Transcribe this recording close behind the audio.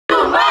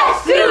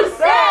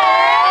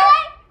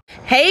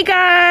Hey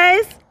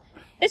guys,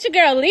 it's your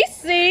girl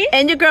Lisi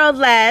and your girl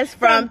Les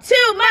from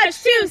Too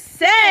Much to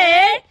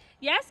Say.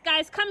 Yes,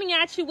 guys, coming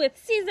at you with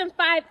Season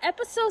 5,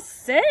 Episode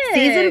 6.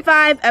 Season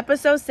 5,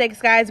 Episode 6,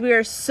 guys. We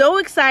are so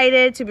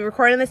excited to be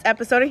recording this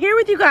episode and here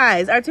with you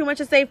guys, our Too Much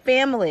to Say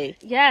family.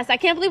 Yes, I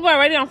can't believe we're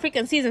already on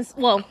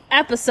freaking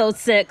Episode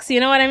 6.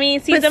 You know what I mean?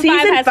 Season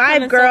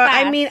 5, girl, so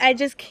I mean, I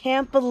just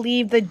can't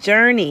believe the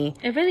journey.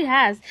 It really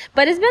has.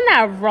 But it's been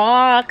that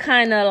raw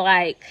kind of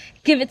like,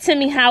 give it to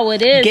me how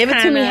it is. Give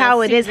it to me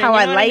how it is, how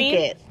I like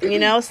it. You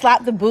know,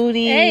 slap the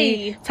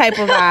booty type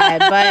of vibe.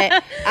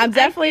 But I'm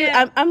definitely,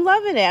 I'm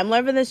loving it. I'm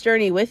loving this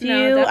journey with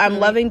you. I'm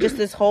loving just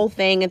this whole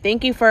thing. And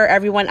thank you for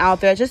everyone out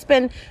there. It's just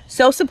been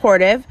so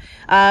supportive.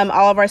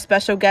 All of our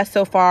special guests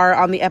so far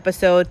on the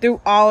episode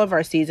through all of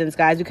our seasons,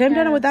 guys. We couldn't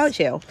have done it without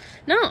you.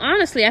 No,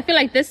 honestly, I feel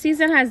like this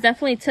season has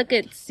definitely took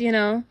it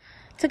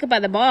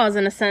by the balls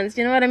in a sense,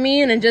 you know what I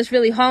mean? And just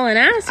really hauling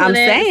ass with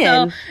it.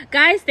 So,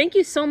 guys, thank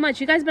you so much.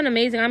 You guys been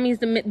amazing. I mean,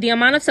 the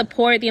amount of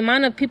support, the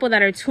amount of people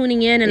that are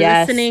tuning in and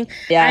listening.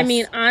 Yes. I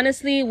mean,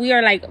 honestly, we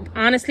are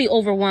honestly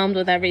overwhelmed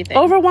with everything.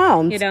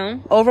 Overwhelmed. You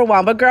know?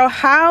 Overwhelmed. But girl,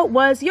 how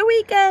was your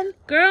weekend?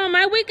 Girl,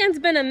 my weekend's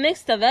been a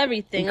mix of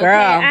everything. Girl.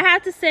 Okay? I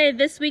have to say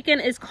this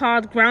weekend is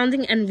called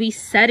grounding and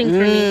resetting for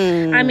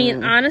me. I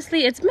mean,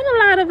 honestly, it's been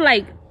a lot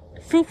of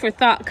food for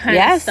thought kind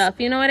of stuff,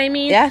 you know what I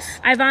mean? Yes.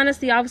 I've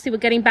obviously with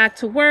getting back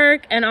to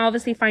work and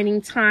obviously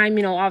finding time,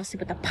 obviously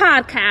with the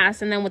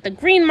podcast and then with the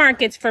green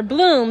markets for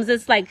blooms,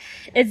 it's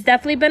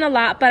definitely been a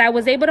lot, but I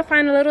was able to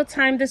find a little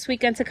time this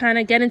weekend to kind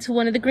of get into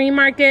one of the green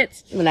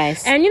markets.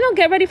 Nice. And,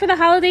 get ready for the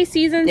holiday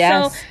season.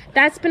 Yes. So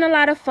that's been a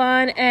lot of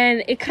fun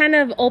and it kind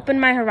of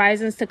opened my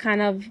horizons to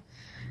kind of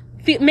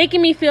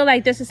making me feel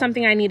like this is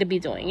something I need to be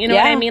doing. You know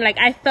what I mean?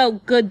 I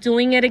felt good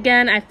doing it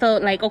again. I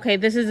felt like, okay,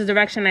 this is the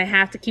direction I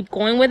have to keep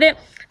going with it,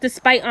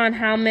 despite on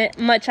how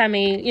much I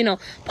may,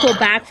 pull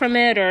back from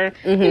it or,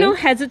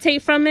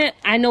 hesitate from it.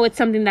 I know it's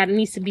something that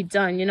needs to be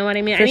done. You know what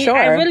I mean?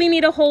 I really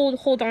need to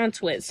hold on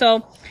to it.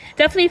 So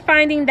definitely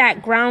finding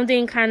that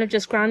grounding, kind of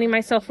just grounding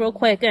myself real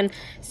quick and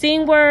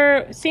seeing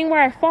where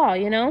I fall,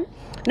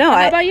 No,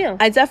 how about you?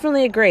 I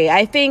definitely agree.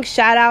 I think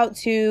shout out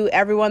to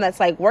everyone that's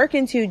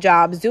working 2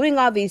 jobs, doing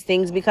all these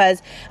things,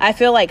 because I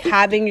feel like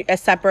having a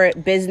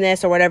separate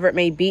business or whatever it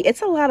may be,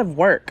 it's a lot of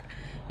work.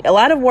 A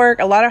lot of work,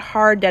 a lot of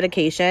hard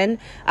dedication.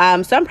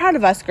 So I'm proud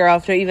of us, girl,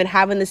 for even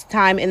having this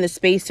time in the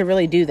space to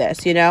really do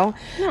this, No,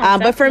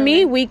 but for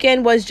me,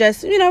 weekend was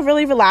just,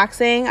 really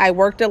relaxing. I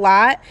worked a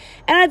lot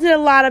and I did a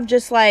lot of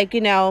just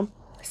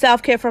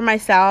self-care for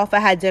myself. I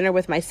had dinner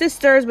with my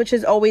sisters, which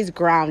is always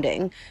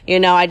grounding.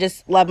 I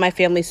just love my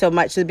family so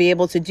much to be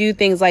able to do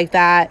things like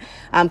that.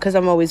 Cause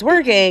I'm always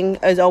working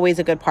is always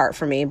a good part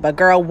for me. But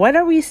girl, what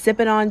are we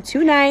sipping on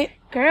tonight?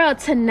 Girl,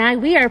 tonight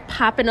we are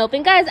popping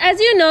open. Guys, as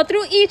you know,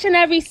 through each and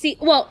every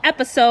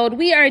episode,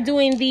 we are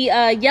doing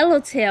the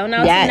Yellowtail.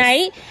 Now,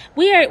 tonight,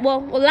 we are,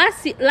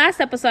 last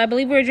episode, I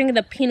believe we were drinking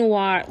the Pinot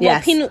Noir. Well,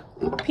 Pinot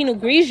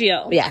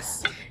Grigio.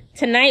 Yes.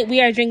 Tonight,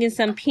 we are drinking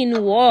some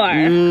Pinot Noir.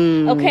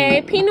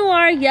 Okay? Pinot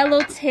Noir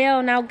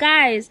Yellowtail. Now,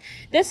 guys,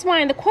 this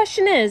wine, the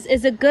question is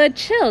it good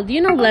chilled?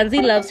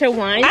 Leslie loves her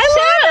wine I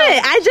love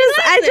it.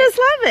 I just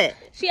love it.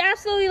 She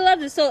absolutely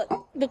loves it.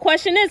 So the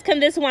question is,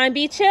 can this wine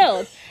be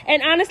chilled?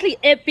 And honestly,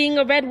 it being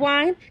a red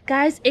wine,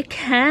 guys, it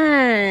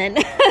can.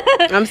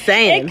 I'm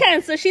saying. It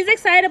can. So she's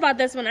excited about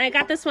this one. I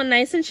got this one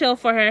nice and chill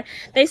for her.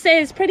 They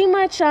say it's pretty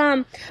much,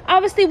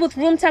 obviously with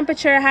room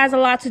temperature, it has a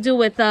lot to do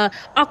with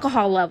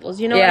alcohol levels.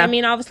 You know what I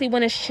mean? Obviously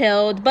when it's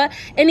chilled, but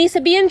it needs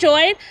to be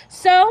enjoyed.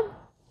 So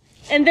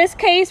in this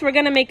case, we're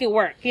going to make it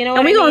work. You know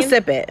what I mean? And we're going to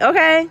sip it,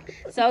 okay?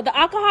 So the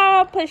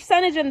alcohol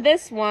percentage in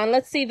this one,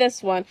 let's see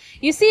this one.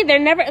 You see, they're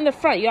never in the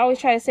front. You always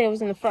try to say it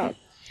was in the front.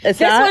 This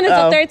one is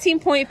a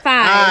 13.5.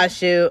 Ah,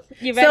 shoot.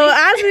 You ready? So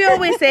as we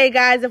always say,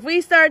 guys, if we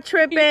start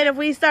tripping, if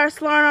we start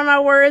slurring on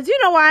our words, you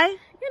know why?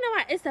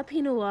 It's a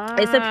Pinot Noir.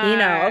 It's a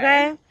Pinot,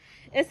 okay?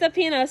 It's a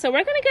Pinot. So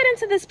we're going to get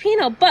into this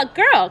Pinot. But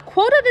girl,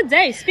 quote of the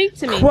day. Speak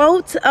to me.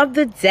 Quote of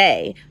the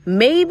day.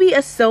 Maybe a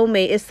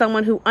soulmate is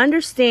someone who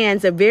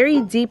understands the very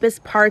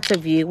deepest parts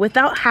of you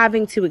without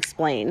having to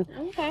explain.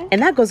 Okay.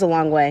 And that goes a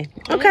long way.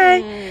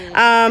 Okay.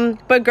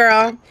 But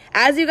girl,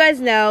 as you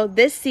guys know,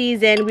 this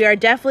season we are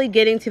definitely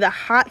getting to the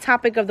hot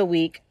topic of the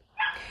week.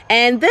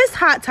 And this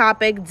hot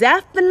topic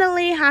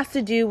definitely has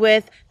to do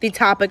with the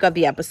topic of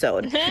the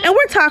episode. And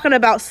we're talking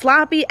about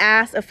sloppy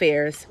ass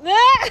affairs.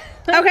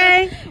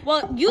 Okay?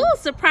 Well, you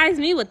surprised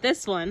me with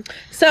this one.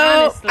 So,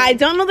 honestly. I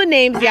don't know the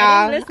names,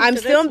 y'all. I'm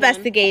still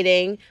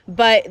investigating.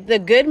 But the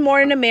Good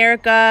Morning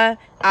America,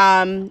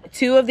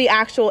 2 of the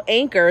actual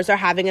anchors are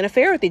having an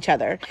affair with each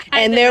other.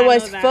 And there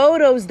was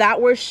photos that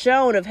were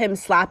shown of him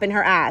slapping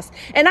her ass.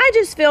 And I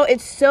just feel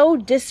it's so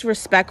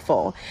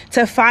disrespectful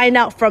to find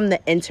out from the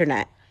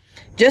internet.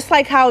 Just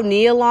like how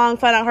Nia Long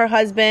found out her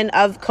husband,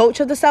 coach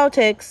of the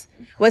Celtics,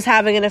 was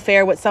having an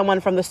affair with someone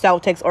from the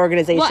Celtics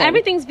organization. Well,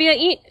 everything's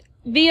via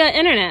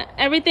internet.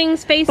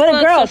 Everything's Facebook,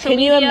 But girl, social can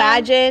media. you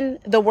imagine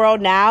the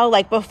world now?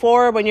 Like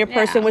before, when your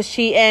person was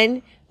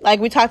cheating, Like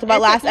we talked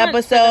about last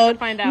episode,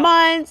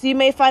 months. You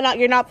may find out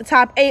you're not the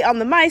top 8 on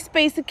the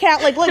MySpace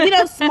account. Like, look, you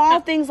know,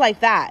 small things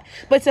like that.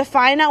 But to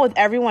find out with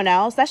everyone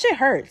else, that shit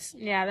hurts.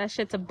 Yeah, that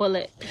shit's a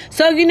bullet.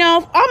 So, you know,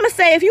 I'm going to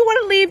say, if you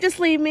want to leave, just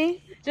leave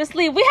me. Just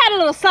leave. We had a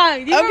little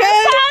song. You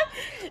okay?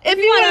 If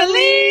you want to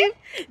leave,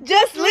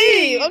 just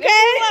leave, okay? If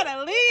you want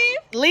to leave,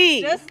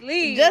 leave. Just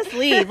leave. Just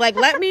leave. Like,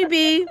 let me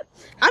be.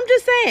 I'm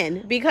just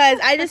saying, because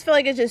I just feel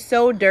like it's just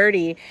so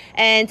dirty.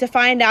 And to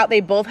find out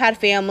they both had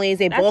families,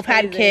 they both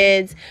had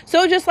kids.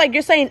 So just like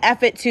you're saying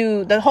F it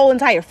to the whole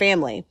entire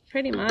family.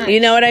 Pretty much.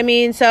 You know what I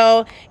mean?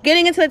 So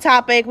getting into the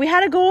topic, we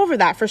had to go over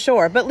that for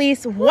sure. But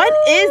Lise, what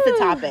is the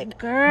topic?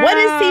 Girl. What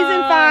is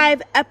season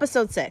 5,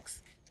 episode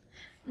 6?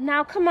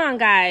 Now, come on,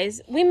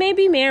 guys. We may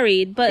be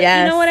married, but you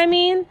know what I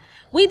mean?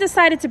 We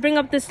decided to bring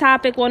up this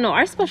topic. Well, no,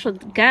 our special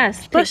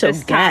guest picked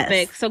this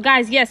topic. So,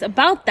 guys, yes,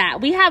 about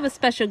that. We have a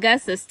special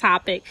guest this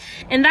topic.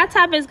 And that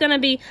topic is going to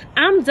be,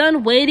 I'm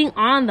done waiting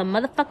on the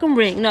motherfucking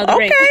ring. No, the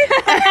ring.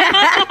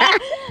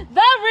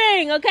 The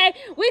ring, okay?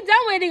 We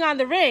done waiting on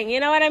the ring.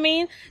 You know what I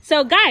mean?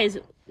 So, guys,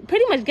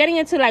 pretty much getting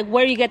into like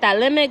where you get that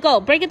limit. Go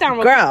break it down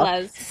real quick,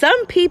 Les.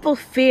 Some people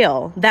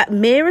feel that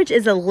marriage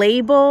is a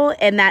label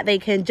and that they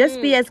can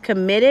just be as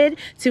committed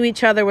to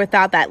each other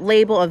without that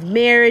label of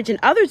marriage, and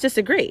others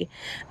disagree.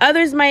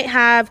 Others might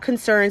have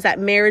concerns that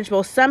marriage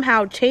will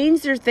somehow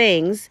change their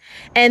things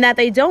and that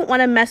they don't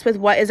want to mess with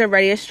what is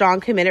already a strong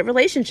committed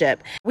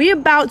relationship. We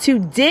about to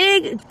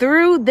dig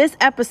through this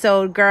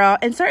episode, girl,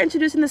 and start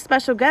introducing the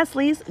special guest.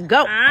 Lise,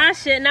 go.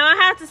 Shit. Now I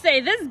have to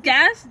say,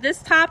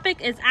 this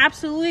topic is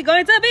absolutely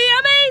going to be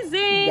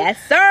amazing. Yes,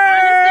 sir.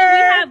 Honestly, we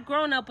have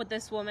grown up with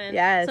this woman.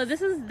 Yes. So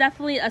this is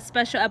definitely a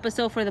special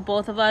episode for the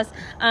both of us.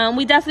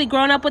 We definitely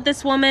grown up with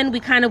this woman. We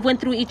kind of went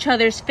through each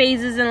other's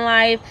phases in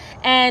life.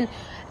 And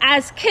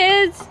as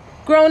kids,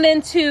 grown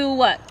into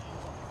what?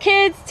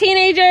 Kids,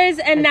 teenagers,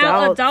 and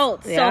now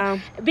adults. Yeah.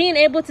 So being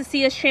able to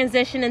see us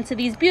transition into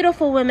these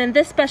beautiful women,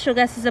 this special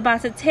guest is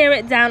about to tear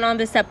it down on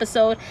this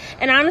episode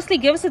and honestly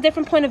give us a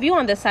different point of view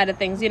on this side of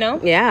things, you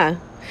know? Yeah.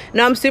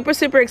 No, I'm super,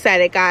 super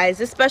excited, guys.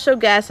 This special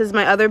guest is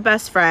my other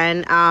best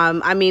friend.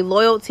 I mean,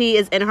 Loyalty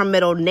is in her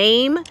middle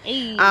name.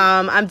 Hey.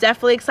 I'm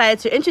definitely excited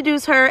to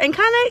introduce her and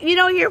kind of, you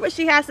know, hear what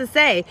she has to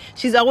say.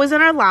 She's always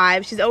in our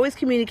lives. She's always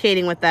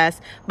communicating with us.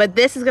 But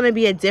this is going to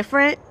be a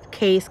different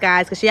case,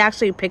 guys, because she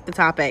actually picked the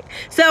topic.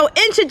 So,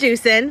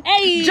 introducing,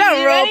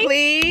 drum roll,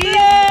 please.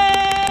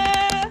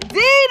 Yeah. Dee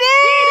Dee!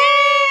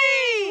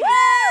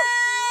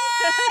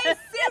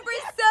 Super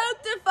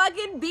stoked to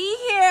fucking be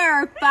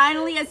here.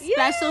 Finally, a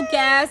special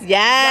guest.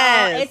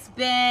 Yes. Well,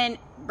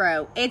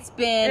 it's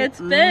been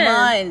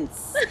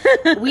months.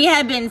 We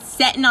have been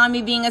setting on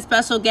me being a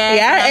special guest.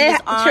 Yeah,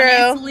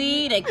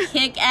 honestly to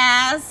kick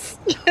ass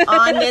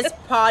on this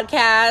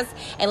podcast.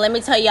 And let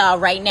me tell y'all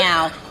right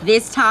now,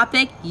 this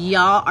topic,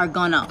 y'all are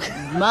gonna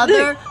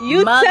fucking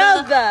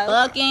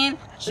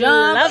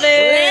jump. Love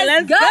it.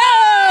 Let's go.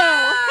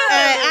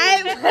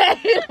 I'm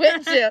playing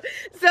with you.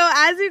 So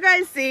as you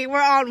guys see,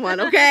 we're on one,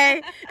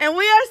 okay? And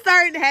we are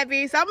starting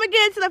heavy. So I'm going to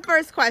get into the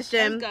first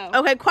question. Let's go.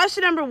 Okay,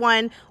 question number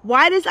 1.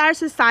 Why does our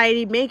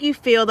society make you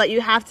feel that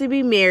you have to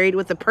be married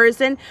with the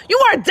person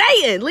you are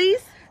dating,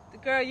 Lise?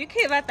 Girl, you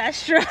came at that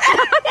strong.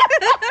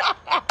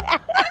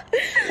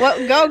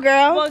 Well, go,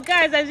 girl. Well,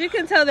 guys, as you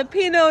can tell, the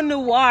Pinot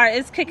Noir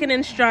is kicking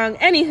in strong.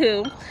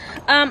 Anywho,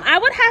 I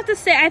would have to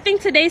say, I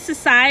think today's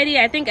society,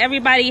 I think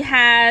everybody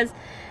has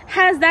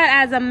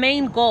that as a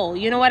main goal.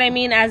 You know what I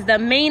mean? As the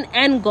main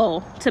end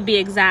goal, to be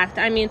exact.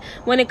 I mean,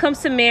 when it comes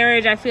to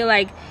marriage, I feel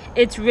like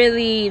it's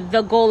really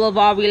the goal of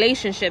all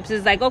relationships.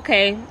 It's like,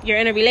 okay, you're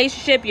in a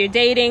relationship, you're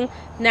dating.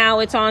 Now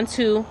it's on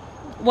to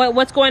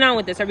what's going on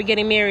with this? Are we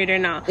getting married or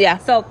not? Yeah.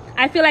 So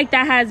I feel like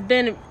that has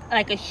been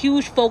like a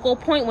huge focal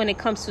point when it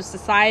comes to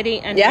society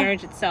and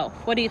marriage itself.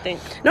 What do you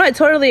think? No, I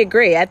totally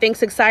agree. I think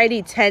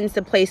society tends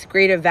to place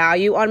greater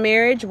value on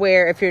marriage,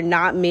 where if you're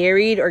not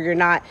married or you're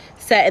not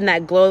set in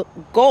that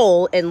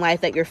goal in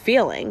life that you're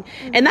feeling.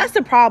 Mm-hmm. And that's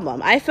the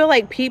problem. I feel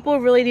like people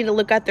really need to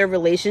look at their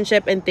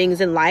relationship and things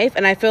in life.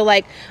 And I feel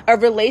like a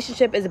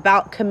relationship is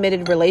about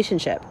committed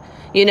relationship.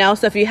 You know,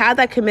 so if you have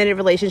that committed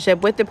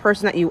relationship with the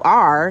person that you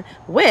are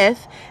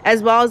with,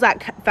 as well as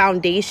that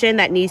foundation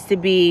that needs to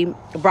be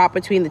brought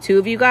between the two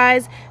of you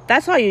guys,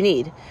 that's all you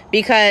need.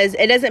 Because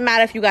it doesn't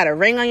matter if you got a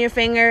ring on your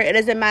finger. It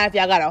doesn't matter if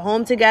y'all got a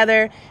home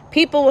together.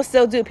 People will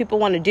still do what people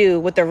want to do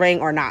with the ring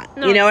or not.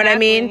 No, you know exactly, what I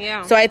mean?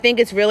 Yeah. So I think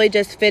it's really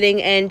just fitting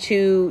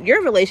into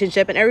your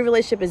relationship, and every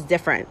relationship is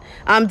different.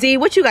 Dee,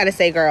 what you got to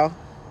say, girl?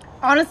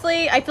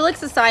 Honestly, I feel like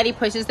society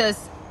pushes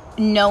this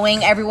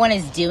knowing everyone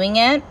is doing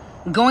it.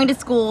 Going to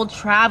school,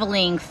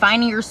 traveling,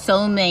 finding your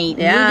soulmate,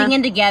 moving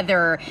in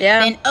together,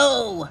 and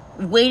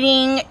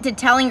waiting to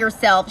telling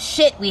yourself,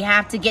 shit, we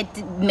have to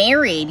get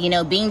married, you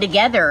know, being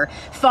together,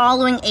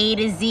 following A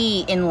to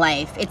Z in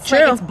life. It's True.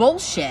 like, it's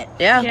bullshit.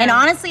 Yeah. And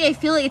honestly, I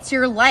feel like it's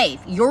your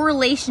life, your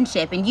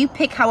relationship, and you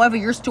pick however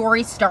your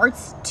story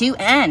starts to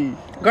end.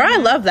 Girl, I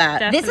love that.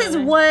 Definitely. This is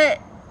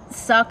what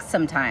sucks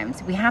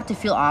sometimes. We have to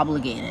feel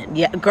obligated.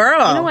 Yeah,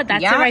 girl. You know what?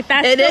 That's it right.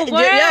 That's the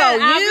word.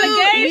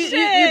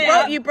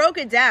 Obligation. You broke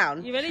it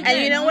down. You really did.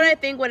 And you know what I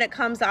think when it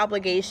comes to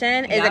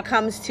obligation is it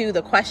comes to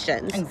the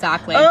questions.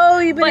 Exactly. Oh,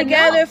 you've been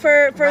together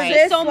for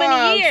this so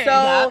many years.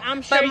 So,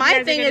 I'm sure but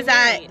my thing is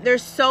that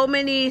there's so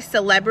many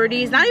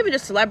celebrities, not even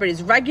just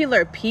celebrities,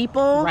 regular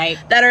people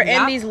that are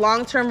in these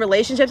long-term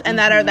relationships and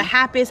that are the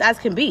happiest as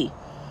can be.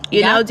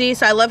 You know, Dee?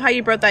 So I love how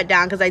you broke that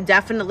down because I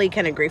definitely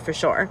can agree for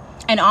sure.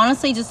 And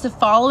honestly, just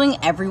following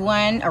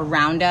everyone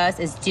around us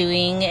is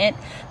doing it.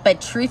 But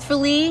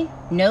truthfully,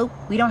 nope,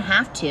 we don't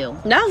have to.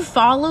 No.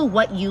 Follow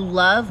what you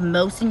love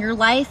most in your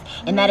life,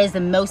 and that is the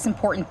most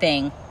important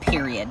thing,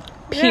 period.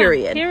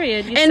 Period.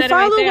 You and said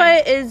follow it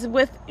right what is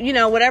with, you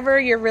know, whatever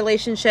your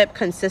relationship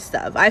consists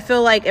of. I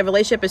feel like a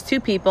relationship is two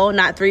people,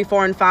 not 3,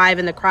 4, and 5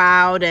 in the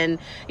crowd and,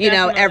 you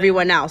know,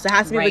 everyone else. It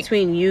has to be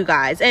between you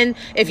guys. And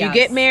if you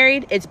get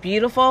married, it's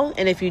beautiful.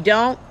 And if you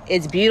don't,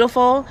 it's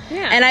beautiful.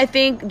 Yeah. And I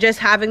think just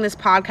having this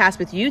podcast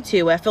with you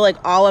two, I feel like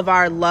all of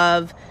our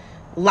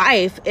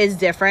life is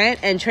different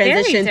and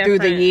transition through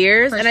the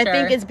years, and I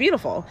think it's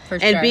beautiful.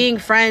 And being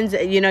friends,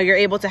 you know, you're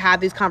able to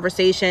have these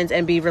conversations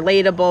and be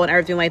relatable and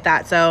everything like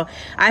that. So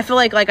I feel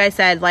like I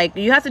said, like,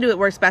 you have to do what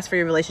works best for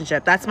your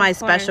relationship. That's my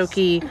special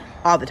key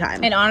all the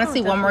time. And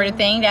honestly, one more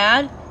thing to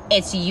add,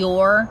 it's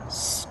your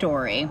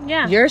story.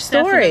 Yeah, your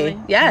story.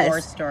 Definitely. Yes,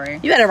 your story.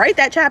 You better write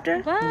that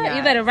chapter. Yeah.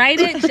 You better write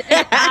it,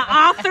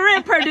 author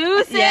it,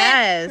 produce it.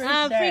 Yes,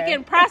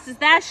 freaking process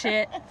that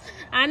shit.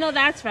 I know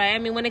that's right. I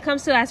mean, when it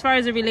comes to as far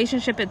as the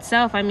relationship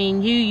itself, I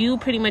mean, you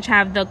pretty much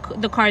have the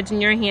cards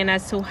in your hand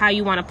as to how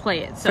you want to play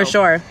it. So for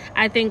sure.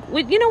 I think,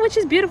 you know, which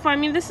is beautiful. I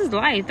mean, this is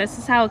life. This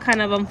is how it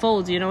kind of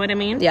unfolds. You know what I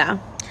mean? Yeah.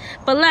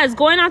 But Les,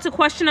 going on to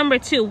question number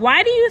 2,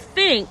 why do you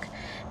think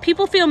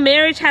people feel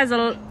marriage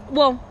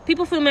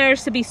people feel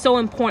marriage to be so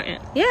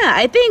important? Yeah,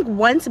 I think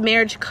once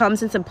marriage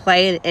comes into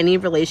play in any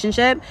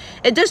relationship,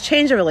 it does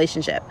change a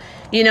relationship.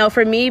 You know,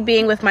 for me,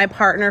 being with my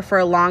partner for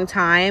a long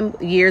time,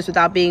 years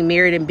without being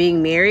married and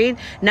being married,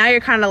 now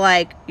you're kind of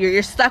like,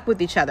 you're stuck with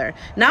each other.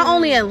 Not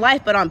only in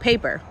life, but on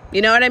paper.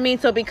 You know what I mean?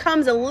 So it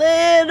becomes a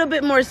little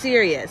bit more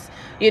serious.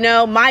 You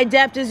know, my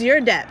depth is your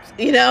depth.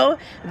 You know,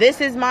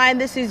 this is mine,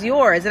 this is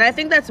yours. And I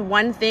think that's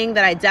one thing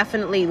that I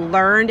definitely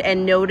learned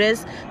and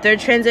noticed their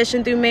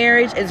transition through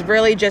marriage is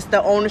really just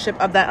the ownership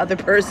of that other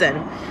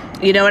person.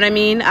 You know what I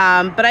mean?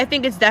 But I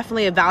think it's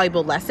definitely a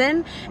valuable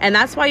lesson. And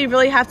that's why you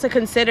really have to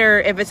consider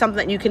if it's something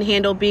that you can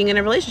handle being in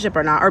a relationship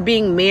or not, or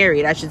being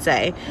married, I should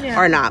say,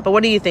 or not. But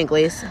what do you think,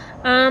 Lise?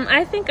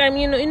 I think,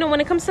 you know,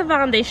 when it comes to the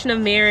foundation of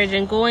marriage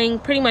and going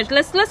pretty much,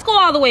 let's go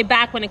all the way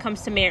back when it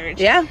comes to marriage.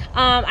 Yeah.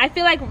 I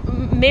feel like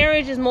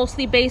marriage is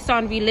mostly based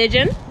on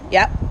religion.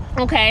 Yep.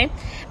 Okay.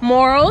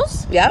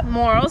 Morals. Yep.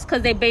 Morals,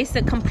 because they base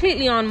it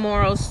completely on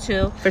morals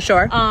too. For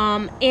sure.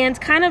 And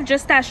kind of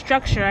just that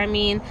structure. I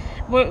mean,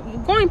 we're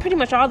going pretty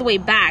much all the way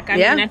back. I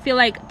mean, I feel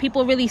like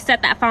people really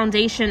set that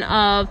foundation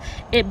of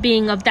it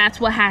being of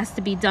that's what has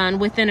to be done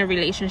within a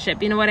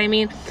relationship. You know what I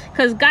mean?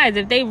 Because guys,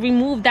 if they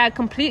remove that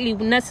completely,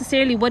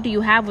 necessarily, what do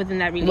you have within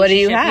that relationship? What do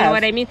you have? You know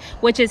what I mean?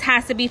 Which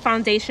has to be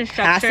foundation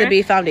structure. Has to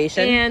be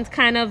foundation. And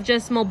kind of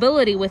just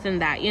mobility within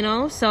that, you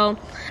know? So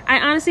I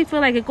honestly feel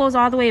like it goes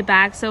all the way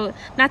back. So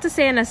not to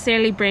say it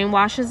necessarily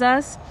brainwashes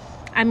us.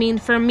 I mean,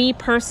 for me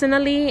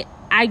personally,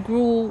 I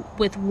grew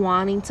with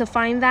wanting to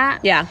find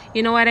that. Yeah.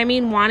 You know what I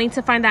mean? Wanting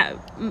to find that,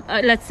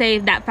 let's say,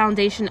 that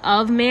foundation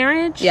of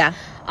marriage. Yeah.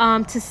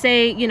 To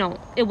say, you know,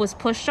 it was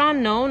pushed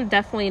on, no,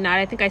 definitely not.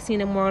 I think I've seen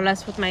it more or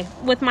less with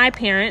my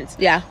parents.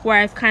 Yeah.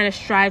 Where I've kind of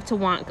strived to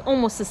want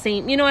almost the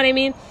same, you know what I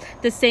mean?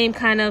 The same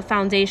kind of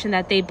foundation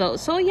that they built.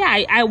 So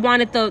yeah, I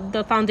wanted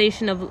the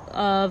foundation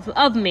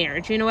of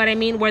marriage, you know what I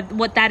mean?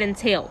 What that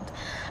entailed.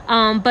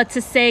 But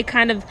to say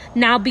kind of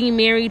now being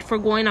married for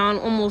going on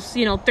almost,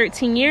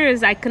 13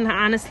 years, I can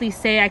honestly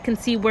say I can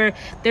see where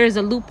there's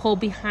a loophole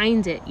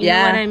behind it. You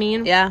know what I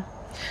mean? Yeah.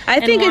 I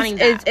think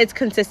it's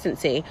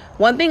consistency.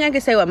 One thing I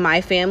can say with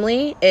my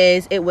family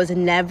is it was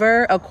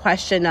never a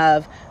question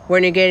of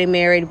when you're getting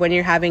married, when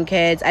you're having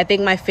kids. I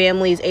think my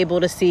family is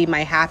able to see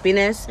my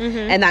happiness,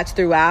 and that's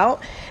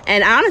throughout.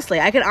 And honestly,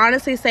 I can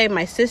honestly say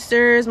my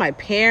sisters, my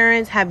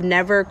parents have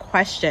never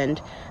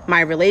questioned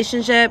my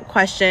relationship,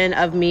 question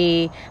of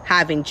me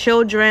having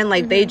children.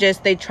 Like they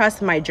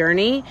trust my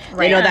journey. Right.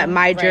 They know that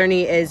my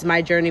journey is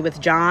my journey with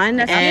John.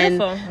 That's and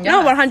beautiful.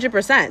 No,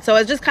 100%. So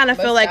it's just kind of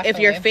feel like if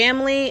your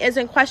family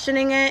isn't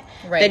questioning it,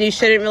 then you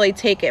shouldn't really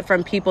take it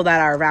from people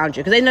that are around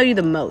you because they know you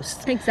the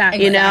most.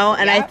 Exactly. You know,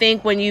 and I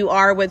think when you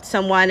are with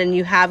someone and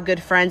you have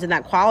good friends and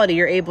that quality,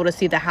 you're able to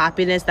see the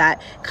happiness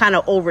that kind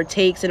of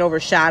overtakes and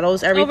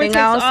overshadows everything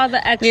else. All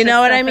the extra you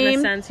know what stuff I mean? In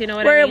a sense, you know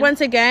what Where I mean?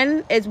 once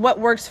again, it's what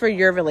works for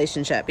your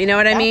relationship. You know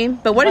what I mean?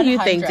 But what do you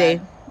think, Dee?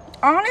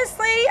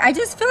 Honestly, I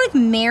just feel like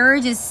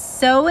marriage is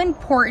so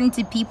important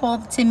to people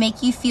to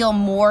make you feel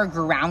more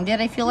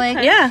grounded, I feel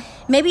like. Yeah.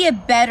 Maybe a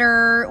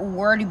better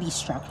word to be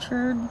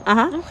structured.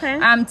 Okay.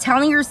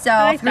 Telling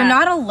yourself like you're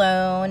not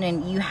alone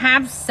and you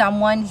have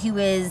someone who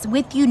is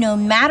with you no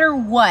matter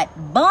what.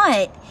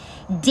 But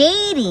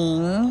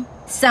dating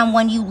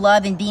someone you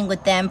love and being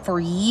with them for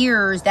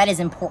years, that is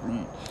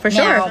important. For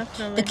sure. Now,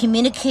 the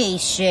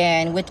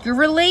communication with your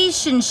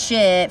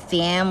relationship,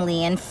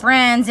 family and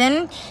friends,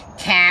 and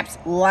caps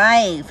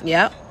life.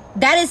 Yep.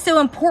 That is so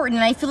important.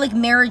 And I feel like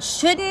marriage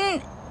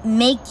shouldn't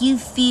make you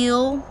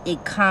feel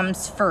it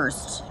comes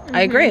first.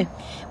 I agree.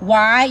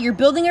 Why? You're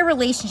building a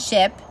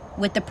relationship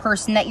with the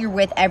person that you're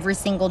with every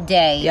single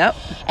day. Yep.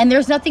 And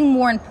there's nothing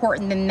more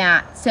important than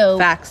that. So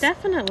facts.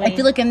 Definitely. I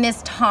feel like in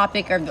this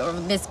topic or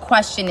this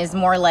question is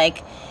more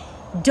like,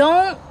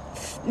 don't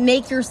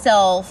make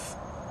yourself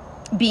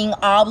being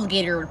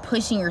obligated or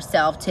pushing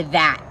yourself to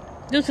that.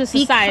 Due to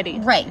society.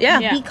 Right.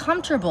 Yeah. Be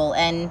comfortable.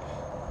 And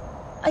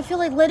I feel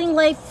like letting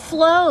life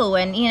flow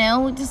and,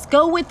 just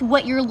go with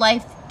what your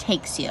life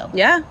takes you.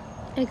 Yeah.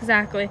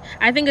 Exactly.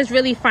 I think it's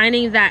really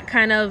finding that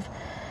kind of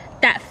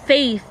that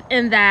faith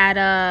and that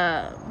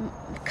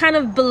kind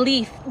of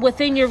belief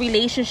within your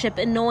relationship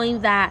and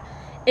knowing that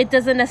it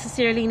doesn't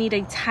necessarily need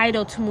a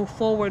title to move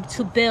forward,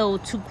 to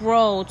build, to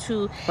grow,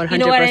 to 100%. You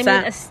know what I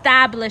mean,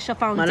 establish a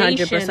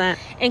foundation. 100%.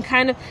 And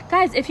kind of,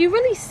 guys, if you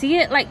really see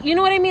it, like, you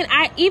know what I mean,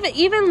 I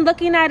even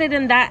looking at it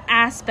in that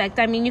aspect,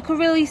 I mean, you can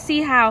really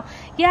see how,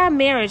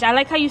 marriage, I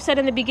like how you said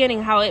in the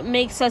beginning how it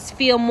makes us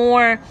feel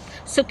more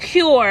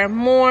secure,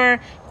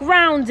 more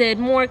grounded,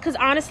 more, because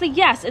honestly,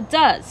 yes, it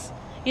does,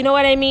 you know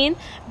what I mean?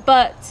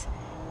 But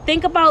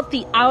think about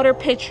the outer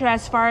picture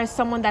as far as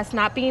someone that's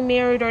not being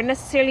married or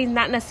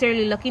not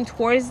necessarily looking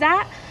towards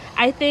that.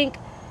 I think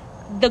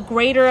the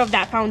greater of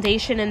that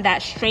foundation and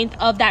that strength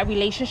of that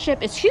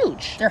relationship is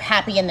huge. They're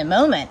happy in the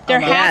moment. They're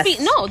happy.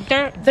 Yes. No,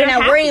 they're not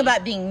happy. worrying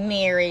about being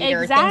married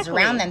or things Exactly.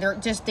 around them.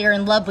 They're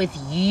in love with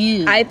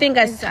you. I think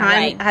as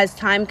Exactly.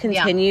 time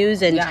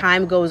continues and Yeah.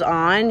 time goes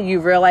on, you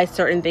realize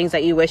certain things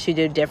that you wish you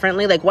did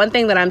differently. Like, one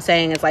thing that I'm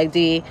saying is, like,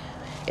 D,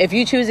 if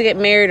you choose to get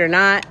married or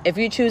not, if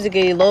you choose to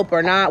get eloped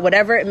or not,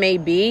 whatever it may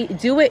be,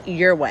 do it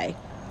your way.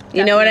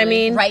 You know what I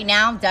mean? Right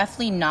now,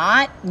 definitely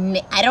not.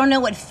 I don't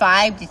know what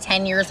 5 to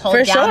 10 years hold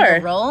For down sure.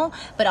 the road.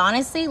 But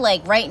honestly,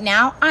 like right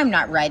now, I'm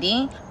not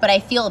ready. But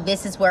I feel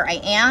this is where I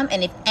am.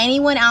 And if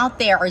anyone out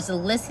there is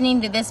listening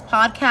to this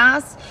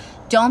podcast,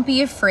 don't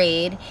be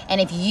afraid.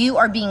 And if you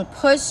are being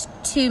pushed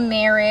to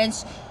marriage,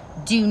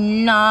 do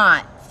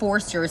not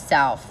force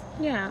yourself.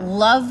 Yeah.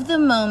 Love the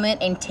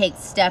moment and take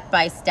step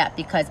by step,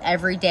 because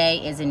every day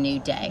is a new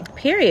day.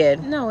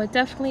 Period. No, it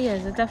definitely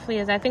is. It definitely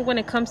is. I think when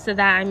it comes to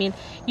that, I mean,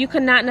 you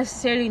could not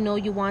necessarily know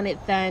you want it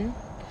then,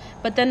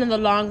 but then in the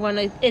long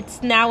run,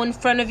 it's now in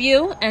front of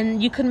you,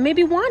 and you can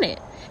maybe want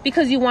it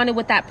because you want it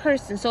with that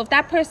person. So if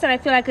that person, I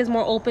feel like, is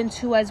more open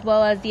to as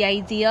well as the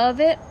idea of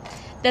it,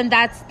 then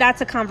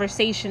that's a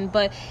conversation.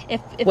 But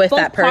if With both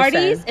that person.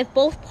 parties, if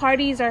both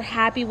parties are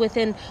happy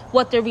within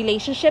what their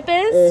relationship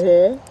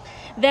is,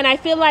 then I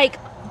feel like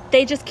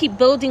they just keep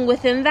building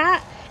within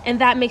that, and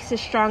that makes it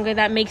stronger.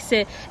 That makes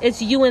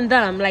it's you and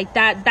them, like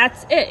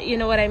that's it, you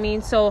know what I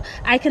mean? So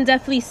I can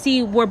definitely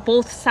see where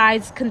both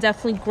sides can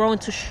definitely grow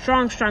into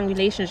strong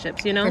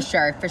relationships, you know? For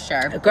sure.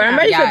 Girl, I'm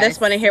ready for this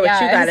one and hear what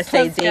you Yes, gotta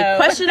say, let's D. go.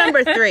 Question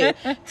number 3.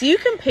 Do you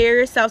compare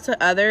yourself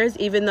to others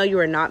even though you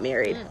are not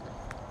married?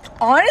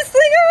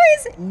 Honestly,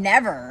 guys,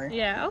 never.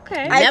 Yeah,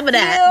 okay. Never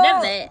that.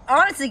 Never that.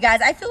 Honestly,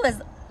 guys, I feel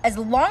as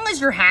long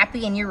as you're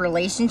happy in your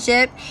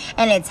relationship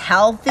and it's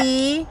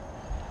healthy,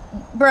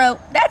 bro,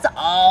 that's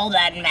all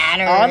that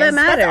matters. All that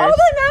matters. That's all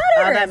that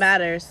matters. All that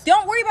matters.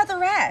 Don't worry about the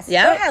rest.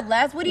 Yep. Go ahead,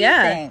 Les. What do you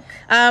think?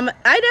 I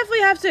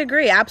definitely have to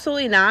agree.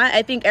 Absolutely not.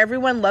 I think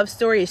everyone's love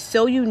story is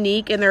so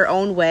unique in their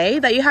own way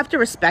that you have to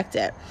respect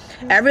it.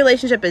 Every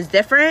relationship is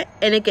different,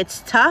 and it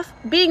gets tough,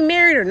 being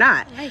married or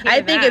not.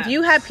 I think if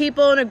you have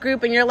people in a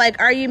group and you're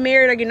like, are you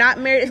married or you're not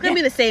married, it's going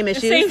to be the same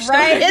issues. same story.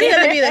 It's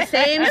going to be the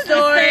same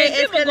story. It's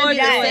People going to going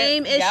be the through it.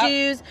 same Yep.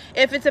 issues.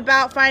 If it's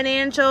about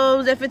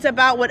financials, if it's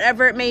about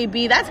whatever it may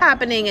be, that's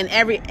happening in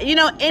any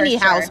For sure.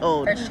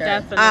 household. For sure.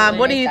 Definitely.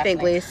 What do you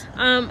think, Definitely.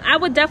 Lise? I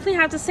would definitely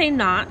have to say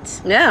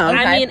not. Yeah. Okay.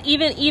 I mean,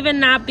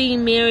 even not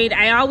being married,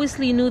 I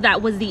obviously knew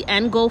that was the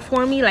end goal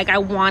for me. Like, I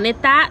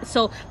wanted that,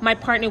 so my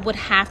partner would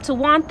have to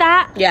want that.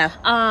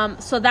 Yeah.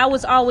 So that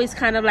was always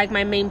kind of like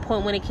my main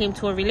point when it came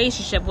to a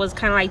relationship, was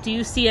kind of like, do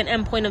you see an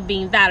end point of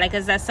being that? Like,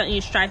 is that something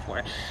you strive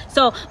for?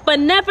 So, but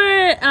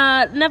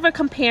never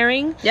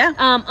comparing. Yeah.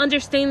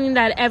 Understanding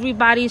that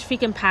everybody's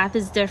freaking path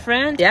is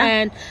different. Yeah.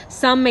 And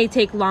some may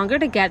take longer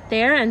to get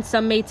there, and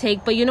some may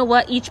take, but you know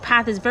what? Each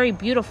path is very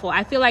beautiful.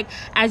 I feel like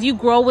as you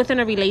grow within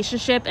a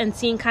relationship and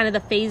seeing kind of the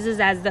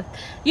phases as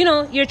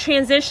you're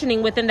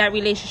transitioning within that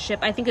relationship,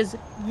 I think is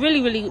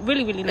really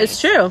nice. It's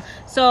true.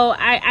 So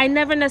I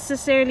never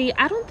necessarily,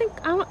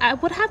 I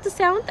would have to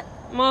say,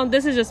 well,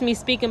 this is just me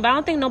speaking, but I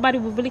don't think nobody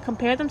would really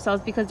compare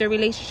themselves because their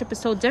relationship is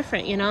so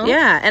different, you know?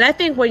 Yeah, and I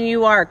think when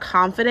you are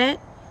confident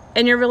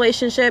in your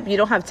relationship, you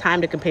don't have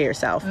time to compare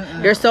yourself.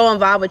 You're so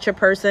involved with your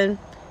person.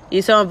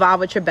 You're so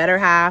involved with your better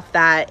half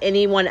that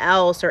anyone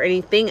else or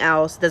anything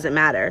else doesn't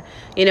matter.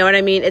 You know what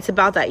I mean? It's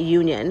about that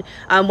union.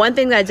 One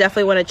thing that I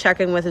definitely want to check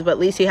in with is what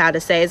Lisa had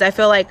to say is I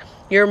feel like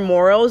Your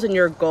morals and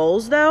your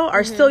goals, though,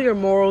 are still your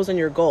morals and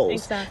your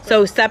goals. Exactly.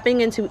 So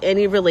stepping into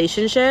any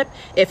relationship,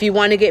 if you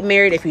want to get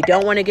married, if you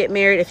don't want to get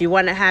married, if you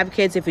want to have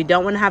kids, if you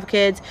don't want to have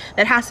kids,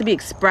 that has to be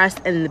expressed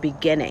in the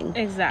beginning.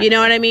 Exactly. You know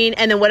what I mean?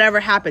 And then whatever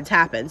happens,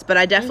 happens. But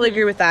I definitely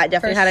agree with that.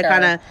 Definitely had to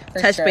kind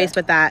of touch base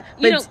with that.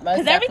 You But know,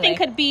 because everything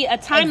could be a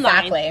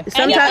timeline.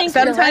 Exactly.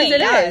 Sometimes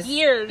it is.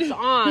 Years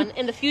on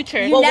in the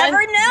future. You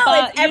never know.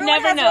 But you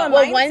never know.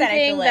 Well, one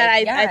thing that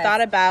I thought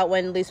about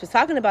when Lise was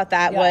talking about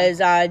that was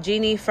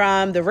Jeannie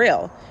from The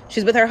Real.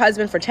 She's with her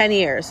husband for 10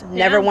 years.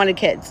 Never wanted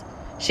kids.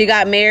 She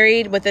got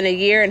married within a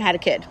year and had a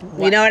kid.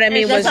 You know what I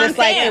mean? It was just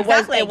like it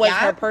was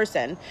her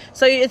person.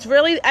 So it's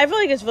really, I feel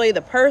like it's really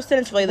the person.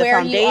 It's really the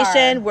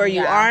foundation, where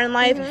you are in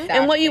life,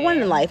 and what you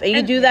want in life, and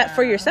you do that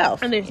for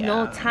yourself. And there's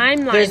no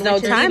timeline. There's no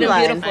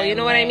timeline. Beautiful. You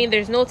know what I mean?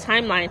 There's no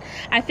timeline.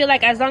 I feel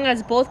like as long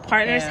as both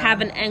partners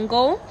have an end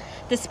goal,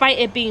 despite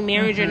it being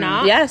marriage or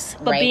not,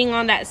 but being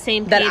on that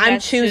same page, that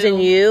I'm choosing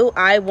you,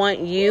 I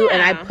want you,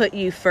 and I put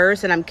you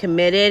first, and I'm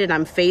committed, and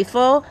I'm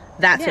faithful.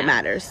 That's what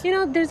matters. You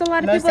know, there's a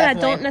lot of people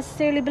that don't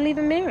necessarily believe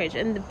in marriage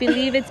and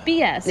believe it's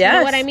BS. You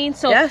know what I mean?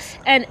 So,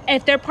 and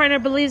if their partner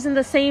believes in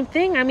the same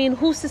thing, I mean,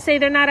 who's to say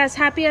they're not as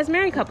happy as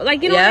married couple?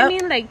 Like, you know what I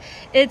mean? Like,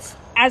 it's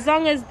as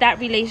long as that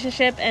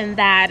relationship and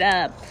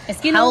that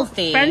it's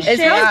healthy, friendship,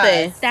 it's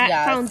healthy,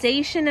 that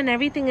foundation and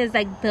everything is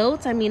like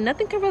built. I mean,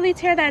 nothing can really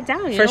tear that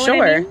down. You for know sure.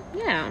 What I mean?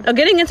 Yeah. Now,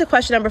 getting into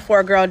question number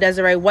 4, girl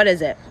Desiree, what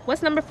is it?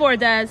 What's number 4,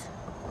 Des?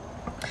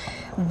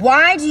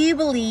 Why do you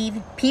believe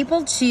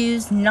people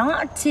choose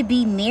not to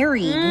be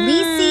married?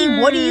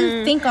 Lisi, what do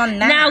you think on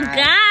that? Now,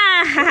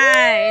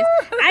 guys,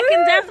 I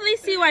can definitely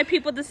see why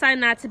people decide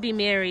not to be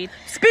married.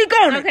 Speak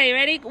on it. Okay,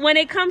 ready? When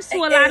it comes to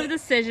a lot of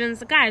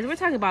decisions, guys, we're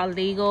talking about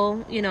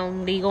legal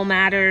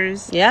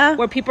matters. Yeah.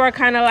 Where people are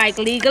kind of like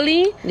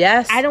legally.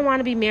 Yes. I don't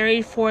want to be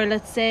married for,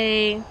 let's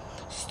say,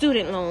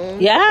 student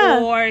loans. Yeah.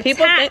 Or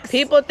people tax.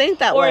 People think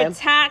that way. Or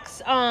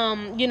tax,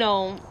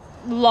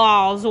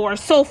 laws or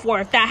so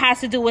forth that has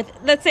to do with,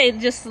 let's say,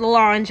 just the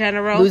law in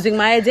general, losing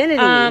my identity,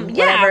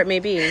 whatever it may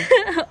be.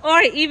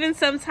 Or even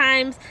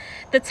sometimes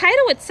the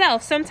title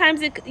itself,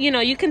 sometimes it,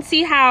 you can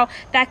see how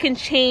that can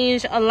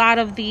change a lot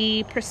of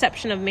the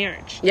perception of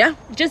marriage.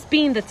 Just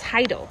being the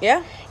title.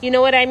 You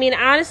know what I mean?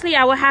 Honestly,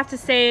 I would have to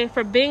say,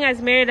 for being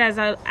as married as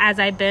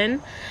I've been,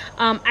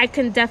 I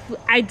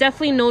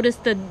definitely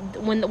noticed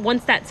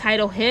once that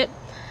title hit,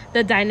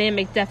 the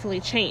dynamic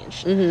definitely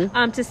changed.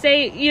 To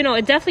say,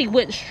 it definitely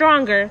went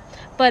stronger,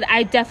 but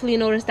I definitely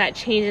noticed that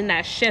change and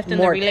that shift in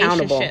the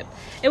relationship.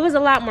 It was a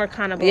lot more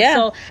accountable.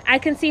 So I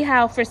can see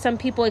how for some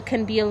people it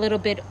can be a little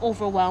bit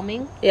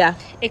overwhelming.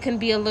 It can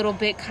be a little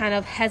bit kind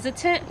of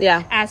hesitant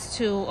as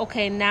to,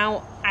 okay,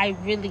 now I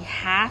really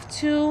have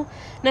to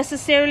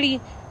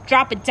necessarily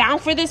drop it down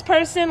for this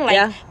person.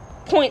 Like,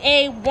 point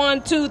A,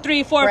 1, 2,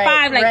 3, 4,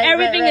 5. Like,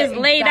 everything is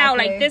laid out.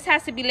 Like, this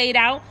has to be laid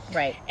out.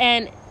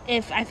 And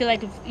if I feel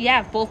like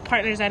if both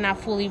partners are not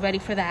fully ready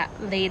for that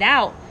laid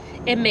out,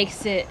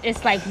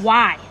 it's like,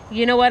 why?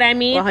 You know what I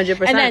mean?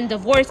 100%. And then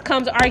divorce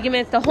comes,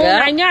 arguments, the whole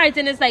 9 yards,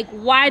 and it's like,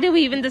 why do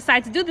we even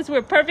decide to do this?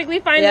 We're perfectly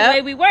fine the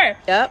way we were.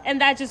 And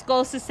that just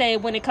goes to say,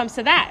 when it comes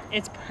to that,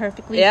 it's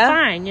perfectly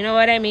fine. You know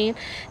what I mean?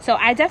 So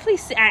I definitely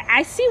see,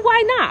 I see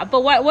why not.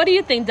 But what do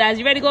you think, Daz?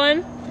 You ready to go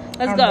in?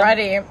 Let's go. I'm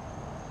ready.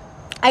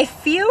 I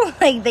feel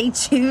like they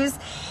choose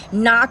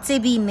not to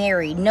be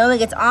married,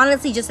 knowing it's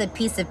honestly just a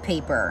piece of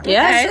paper.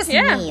 That's just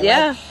me.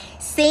 Like,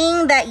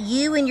 saying that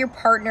you and your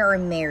partner are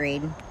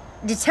married,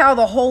 to tell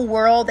the whole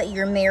world that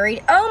you're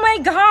married. Oh my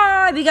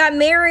God, we got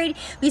married.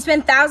 We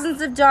spent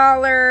thousands of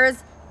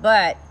dollars.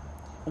 But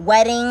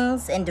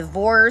weddings and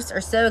divorce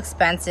are so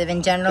expensive,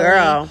 and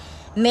generally,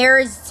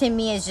 marriage to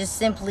me is just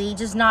simply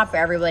just not for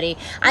everybody.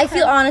 I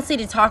feel honestly,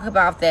 to talk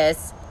about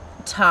this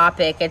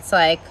topic, it's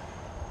like,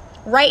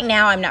 right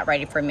now I'm not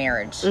ready for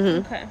marriage.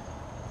 Okay.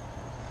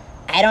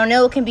 I don't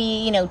know, it can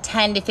be,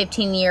 10 to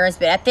 15 years,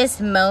 but at this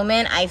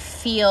moment, I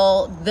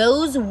feel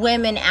those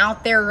women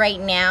out there right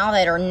now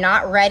that are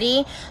not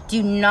ready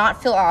do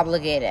not feel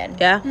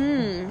obligated.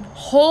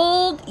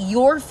 Hold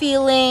your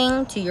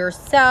feeling to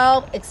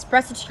yourself,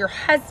 express it to your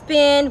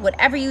husband,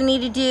 whatever you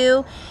need to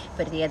do,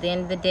 but at the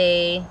end of the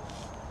day,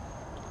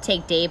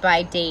 take day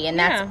by day. And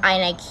that's, and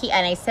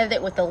I said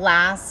that with the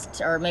last,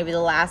 or maybe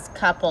the last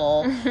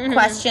couple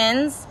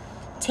questions,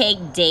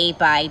 take day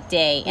by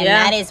day. And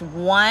that is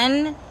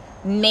one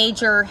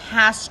major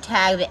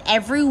hashtag that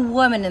every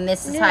woman in this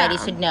society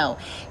should know.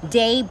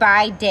 Day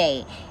by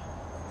day.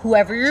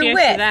 Whoever you're Cheers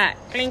with. To that.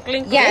 Clink,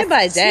 clink, clink. Yes. Day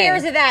by day.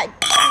 Cheers to that.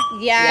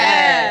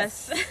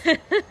 Yes.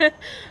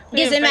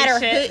 Doesn't matter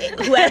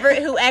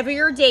whoever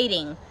you're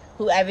dating,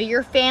 whoever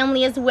your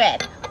family is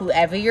with,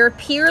 whoever your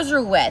peers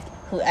are with,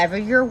 whoever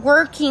you're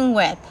working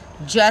with,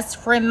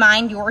 just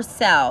remind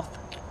yourself,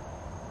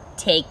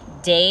 take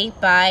day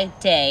by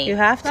day. You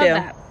have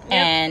to.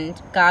 And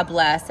God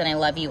bless, and I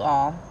love you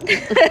all.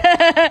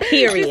 Period.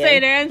 She say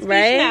there and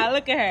right? Now.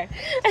 Look at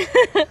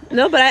her.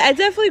 No, but I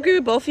definitely agree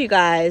with both of you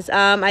guys.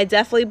 I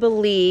definitely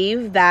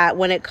believe that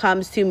when it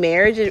comes to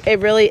marriage, it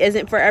really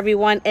isn't for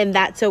everyone, and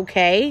that's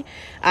okay.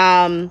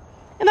 And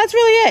And that's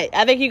really it.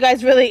 I think you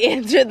guys really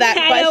answered that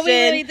question we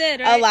really did,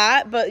 right? a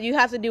lot, but you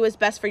have to do what's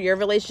best for your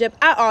relationship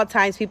at all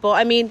times, people.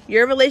 I mean,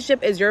 your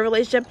relationship is your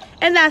relationship,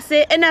 and that's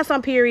it, and that's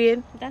on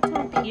period. That's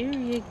on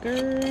period,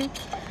 girl.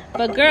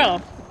 But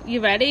girl, you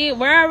ready?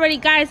 We're already,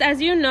 guys,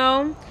 as you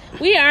know,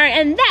 we are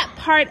in that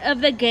part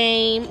of the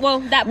game. Well,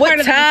 that part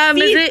of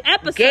the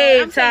episode.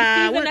 Game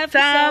time. What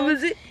time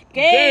is it?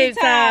 Game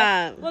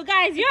time. Well,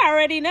 guys, you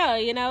already know.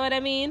 You know what I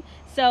mean?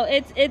 So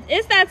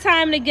it's that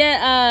time to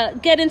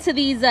get into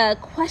these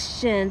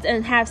questions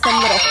and have some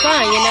little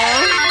fun, you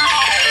know?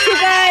 So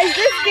guys,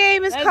 this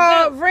game is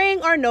called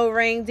Ring or No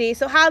Ring, D.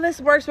 So how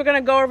this works, we're gonna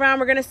go around,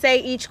 we're gonna say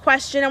each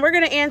question and we're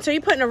gonna answer.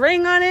 You putting a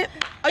ring on it?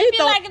 Or you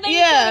like it, then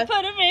you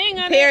put a ring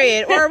on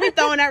period. it. Or are we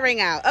throwing that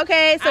ring out?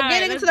 Okay, so All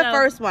getting into the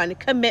first one,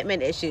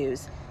 commitment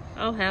issues.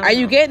 Oh hell. Are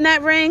you getting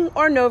that ring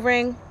or no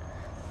ring?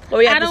 What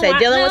we have to say?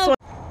 Dylan, what's one?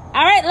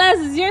 All right, Les,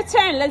 it's your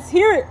turn. Let's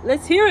hear it.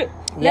 Let's hear it.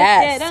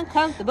 Yes. Let's get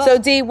uncomfortable. So,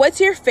 D,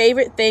 what's your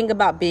favorite thing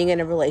about being in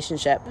a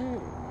relationship?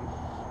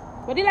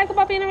 What do you like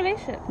about being in a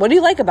relationship? What do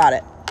you like about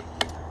it?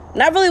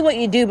 Not really what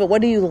you do, but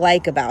what do you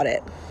like about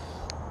it?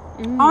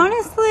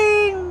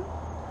 Honestly,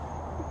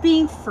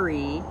 being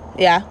free.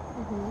 Yeah.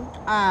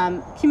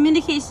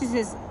 Communication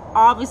is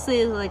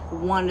obviously like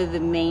one of the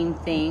main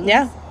things.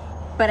 Yeah.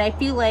 But I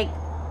feel like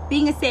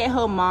being a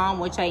stay-at-home mom,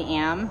 which I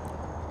am,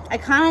 I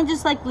kind of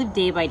just like live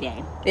day by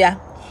day. Yeah.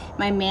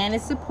 My man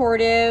is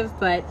supportive,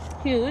 but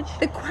huge.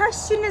 The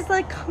question is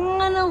like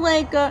kind of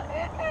like a.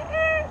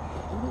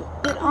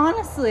 But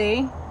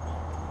honestly,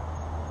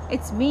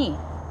 it's me.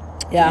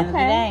 Yeah. At the end of the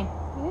day.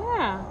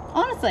 Yeah.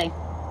 Honestly,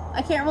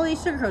 I can't really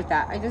sugarcoat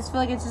that. I just feel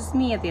like it's just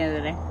me at the end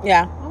of the day.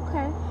 Yeah.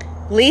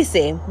 Okay.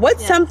 Lacey,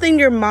 what's something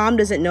your mom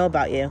doesn't know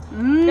about you?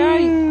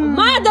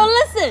 Ma, don't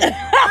listen. Tune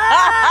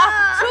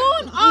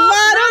off.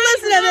 Ma, don't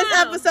listen to this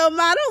episode.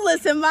 Ma, don't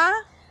listen, Ma.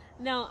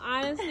 No,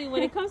 honestly,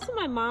 when it comes to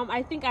my mom,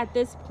 I think at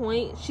this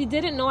point, she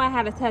didn't know I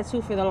had a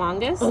tattoo for the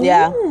longest.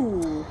 Yeah.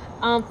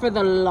 For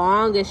the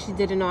longest, she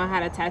didn't know I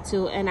had a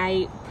tattoo. And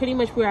we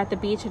were at the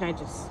beach and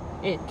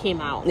it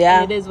came out.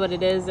 Yeah. And it is what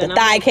it is. The and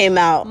thigh came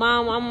out.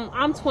 Mom,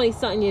 I'm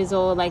 20-something years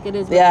old. Like, it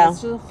is what it is.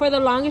 So for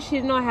the longest, she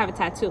didn't know I have a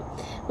tattoo.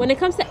 When it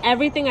comes to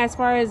everything, as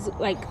far as,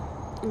 like,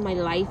 my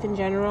life in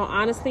general,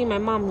 honestly, my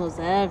mom knows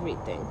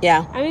everything.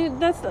 Yeah. I mean,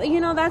 that's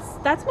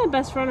my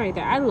best friend right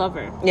there. I love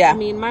her. Yeah. I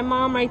mean, my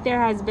mom right there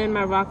has been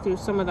my rock through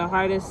some of the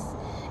hardest,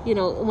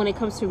 when it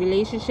comes to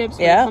relationships,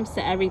 when it comes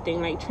to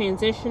everything, like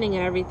transitioning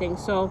and everything.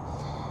 So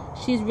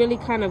she's really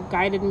kind of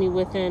guided me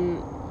within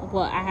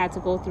what I had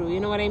to go through, you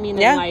know what I mean,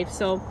 in life.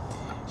 So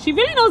she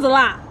really knows a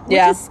lot, which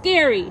is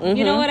scary. Mm-hmm.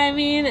 You know what I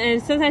mean?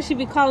 And sometimes she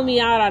be calling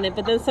me out on it,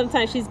 but then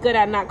sometimes she's good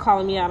at not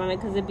calling me out on it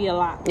because it'd be a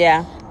lot.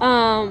 Yeah.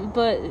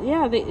 But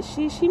yeah,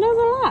 she knows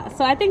a lot.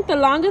 So I think the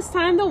longest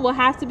time though will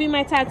have to be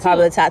my tattoo.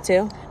 Probably the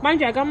tattoo.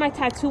 Mind you, I got my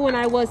tattoo when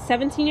I was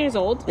 17 years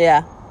old.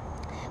 Yeah.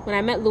 When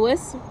I met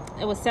Lewis,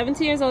 I was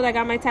 17 years old. I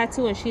got my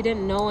tattoo, and she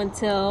didn't know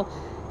until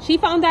she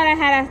found out I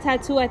had a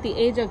tattoo at the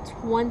age of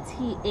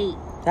 28.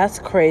 That's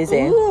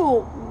crazy.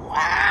 Ooh.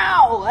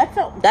 Wow,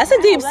 that's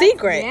a deep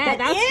secret. Yeah,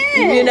 that's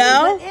you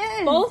know,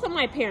 both of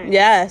my parents.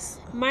 Yes.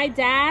 My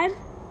dad,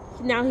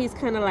 now he's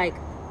kind of like,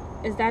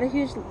 is that a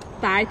huge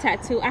thigh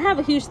tattoo? I have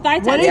a huge thigh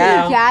tattoo. What does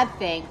your dad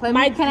think? Can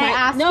I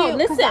ask you? No,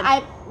 listen.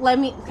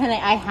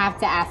 I have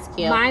to ask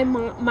you.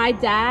 My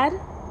dad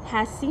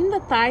has seen the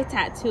thigh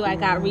tattoo I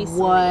got recently.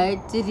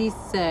 What did he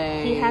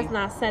say? He has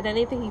not said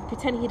anything. He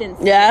pretended he didn't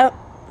say it.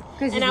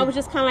 And I was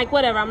just kind of like,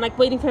 whatever. I'm like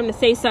waiting for him to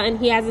say something.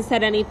 He hasn't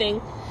said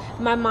anything.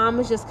 My mom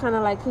was just kind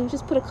of like, can you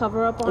just put a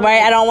cover up on it?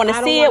 Right, I don't want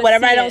to see it.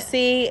 Whatever I don't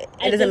see,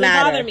 it doesn't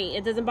matter.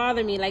 It doesn't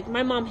bother me. Like,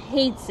 my mom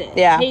hates it.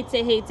 Yeah. Hates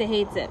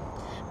it.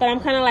 But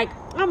I'm kind of like,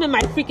 I'm in my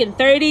freaking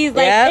 30s.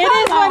 Like, it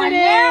is what it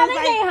is.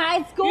 This ain't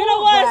high school. You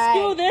know what?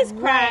 Screw this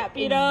crap,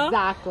 you know?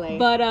 Exactly.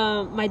 But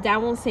my dad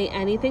won't say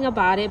anything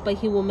about it, but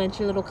he will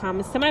mention little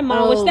comments to my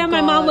mom, which then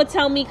my mom would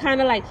tell me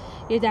kind of like,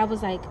 your dad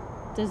was like,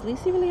 does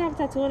Lacey really have a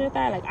tattoo on her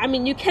thigh? Like, I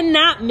mean, you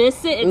cannot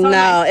miss it. It's on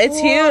my it's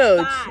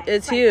huge. Thigh.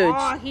 It's huge. Like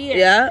all here.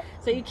 Yeah.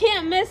 So you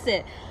can't miss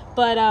it.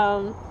 But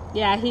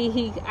yeah,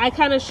 I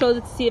kind of showed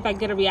it to see if I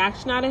get a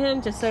reaction out of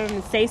him, just so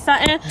him to say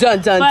something.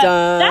 Dun dun but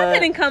dun. That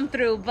didn't come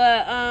through.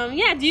 But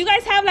yeah, do you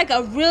guys have like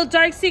a real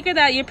dark secret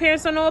that your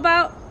parents don't know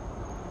about?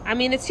 I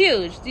mean, it's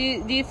huge. Do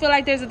you feel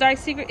like there's a dark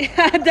secret?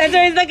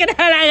 Desiree's looking at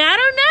her like, I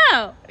don't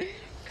know.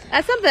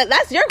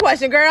 That's your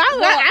question, girl.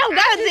 I don't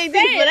gotta take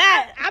things for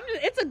that.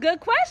 It's a good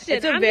question.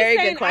 It's a very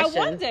good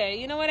question. I wonder.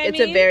 You know what I mean?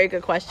 It's a very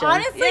good question.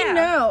 Honestly,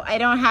 no, I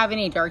don't have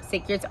any dark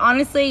secrets.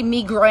 Honestly,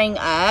 me growing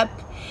up,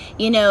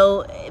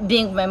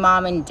 being with my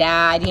mom and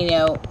dad,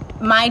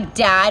 my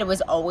dad was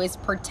always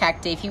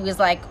protective. He was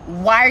like,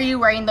 "Why are you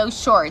wearing those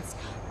shorts?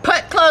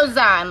 Put clothes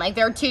on. Like,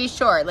 they're too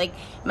short." Like,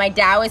 my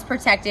dad was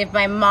protective.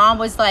 My mom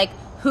was like,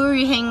 "Who are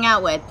you hanging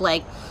out with?"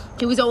 Like,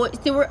 it was always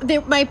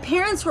my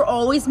parents were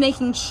always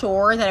making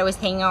sure that I was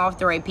hanging out with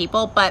the right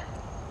people, but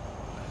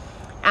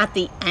at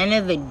the end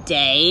of the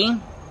day,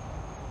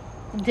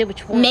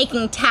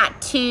 making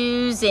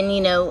tattoos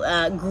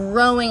and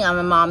growing, I'm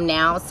a mom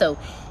now, so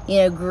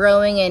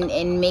growing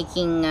and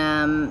making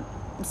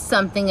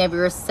something of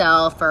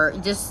yourself, or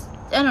just,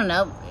 I don't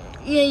know.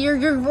 Yeah,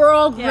 we're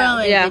all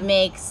growing to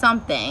make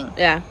something.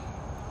 Yeah.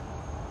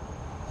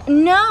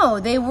 No,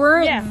 they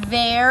weren't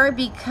there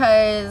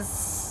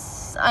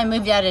because I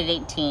moved out at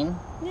 18.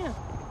 Yeah.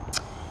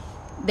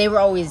 They were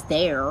always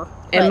there.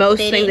 And most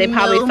things they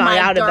probably found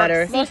out a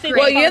better.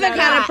 Well, you're the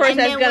kind of person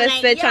that's gonna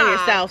snitch on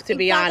yourself, to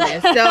be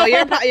honest. So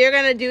you're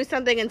gonna do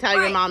something and tell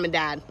your mom and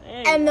dad.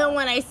 And then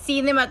when I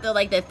see them at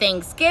the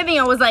Thanksgiving,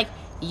 I was like,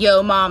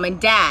 "Yo, mom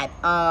and dad,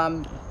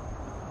 I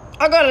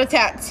got a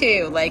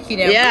tattoo." Like, you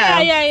know.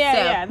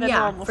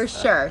 Yeah. For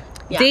sure.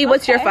 Yeah. D,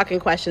 what's your fucking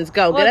questions?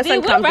 Go, get us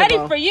uncomfortable. We're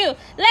ready for you.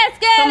 Let's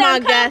get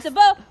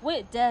uncomfortable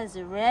with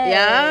Desiree.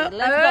 Yeah.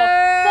 Let's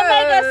go.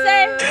 Somebody go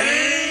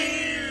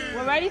say,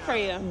 we're ready for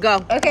you.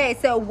 Go. Okay,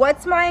 so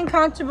what's my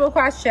uncomfortable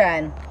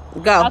question?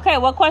 Go. Okay,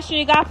 what question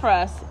you got for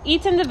us?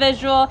 Each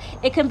individual,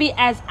 it can be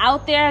as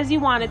out there as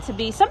you want it to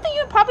be. Something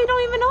you probably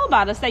don't even know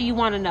about us that you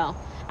want to know.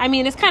 I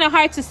mean, it's kind of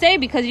hard to say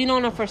because you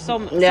don't know for so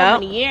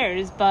many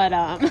years, but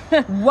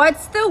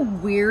what's the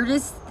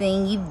weirdest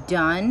thing you've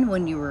done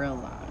when you were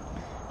alone?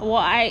 Well,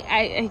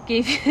 I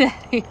gave you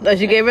that. Oh,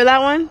 you gave her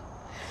that one?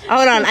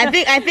 Hold on. I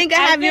think I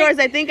have yours.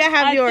 I think I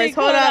have yours.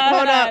 Hold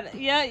up.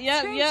 Yeah.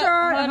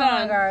 Hold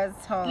on, guys.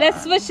 Hold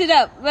Let's switch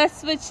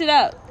it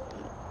up.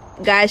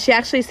 Guys, she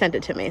actually sent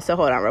it to me. So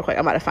hold on real quick.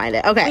 I'm about to find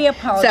it. Okay. We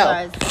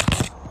apologize. So,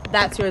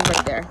 that's yours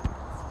right there.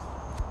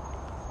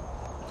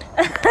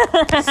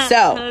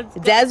 So,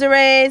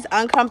 Desiree's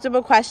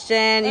uncomfortable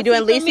question. You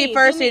doing Lacey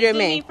first or you doing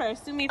me?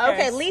 Do me first.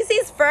 Okay,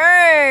 Lacey's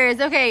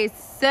first. Okay,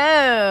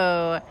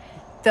 so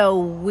the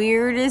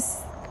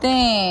weirdest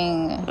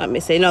thing. Let me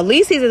see. No,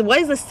 Lacey's is, what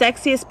is the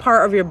sexiest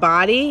part of your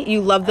body you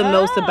love the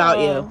most about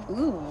you?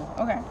 Ooh,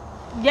 okay.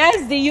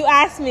 Yes, D, you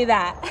asked me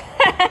that.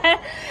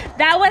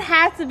 That would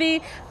have to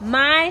be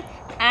my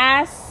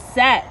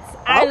assets.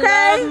 I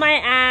love my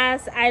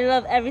ass. I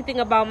love everything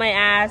about my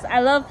ass.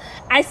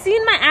 I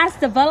seen my ass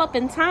develop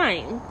in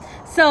time.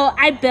 So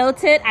I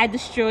built it, I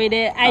destroyed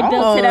it, I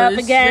built it up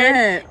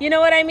again. Shit. You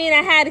know what I mean?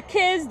 I had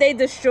kids, they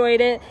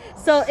destroyed it.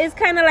 So it's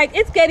kind of like,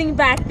 it's getting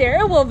back there.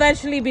 It will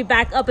eventually be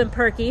back up and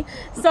perky.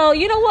 So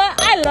you know what?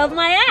 I love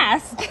my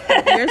ass.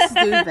 You're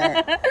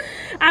stupid.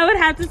 I would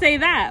have to say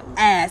that.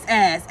 Ass.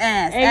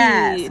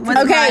 Hey.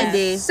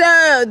 Okay,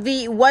 so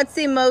what's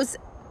the most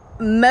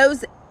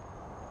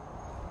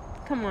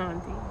Come on,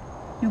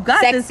 D. You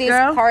got sexiest this,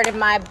 girl. Part of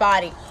my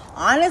body.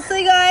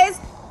 Honestly, guys,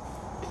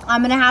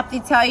 I'm gonna have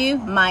to tell you,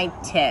 my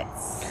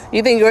tits.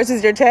 You think yours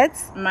is your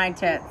tits? My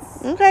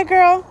tits. Okay,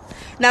 girl.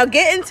 Now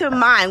get into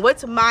mine.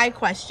 What's my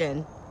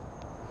question?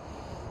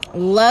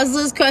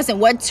 Leslie's question.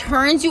 What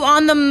turns you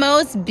on the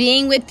most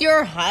being with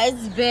your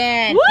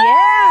husband? Woo!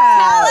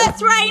 Yeah. Tell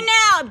us right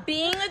now.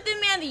 Being with the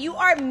man that you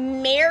are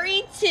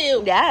married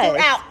to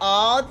throughout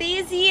all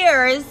these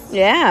years.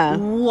 Yeah.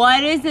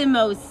 What is the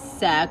most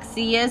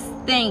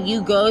sexiest thing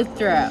you go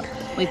through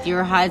with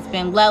your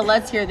husband?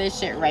 Let's hear this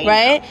shit right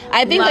now.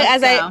 I think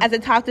that as I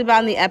talked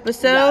about in the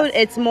episode,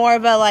 it's more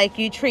of a like,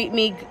 you treat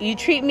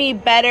me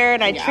better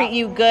and I treat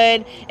you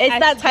good. It's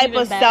that type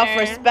of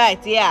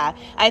self-respect. Yeah.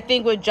 I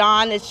think with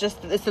John, it's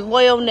the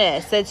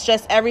loyalness. It's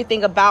just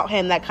everything about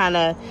him that kind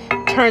of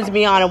turns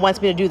me on and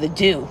wants me to do the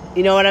do.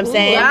 You know what I'm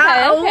saying?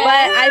 Yeah, okay. But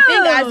I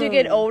think as you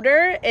get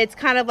older, it's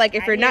kind of like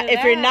if you're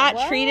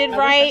not treated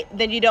right,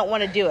 then you don't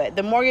want to do it.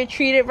 The more you're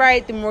treated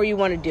right, the more you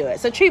want to do it.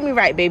 So treat me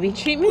right, baby.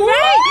 Treat me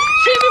right.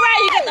 Treat me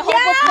right. You get the whole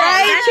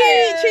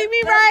buffet. Treat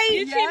me right.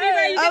 You treat me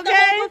right. You get the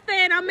whole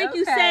buffet, and I'll make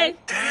you say,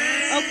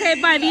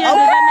 okay, by the end of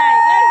the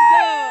night.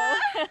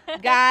 Let's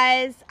go.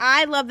 Guys,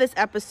 I love this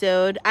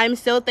episode. I'm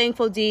so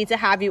thankful, Dee, to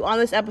have you on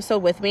this episode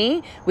with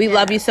me. We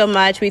love you so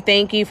much. We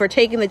thank you for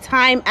taking the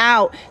time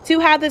out to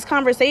have this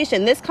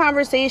conversation. This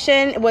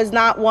conversation was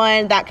not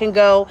one that can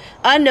go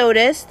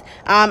unnoticed.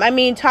 I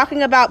mean,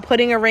 talking about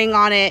putting a ring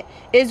on it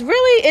is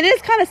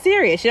kind of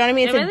serious. You know what I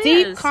mean? It's a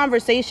deep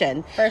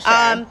conversation. For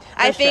sure.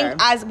 I think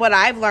as what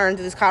I've learned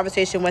through this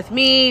conversation with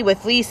me,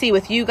 with Lacey,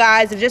 with you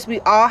guys, it's just we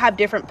all have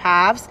different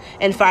paths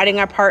in finding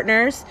our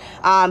partners.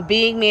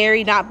 Being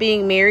married, not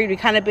being married, we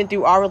kind of been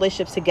through our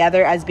relationships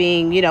together as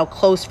being,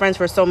 close friends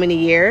for so many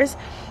years.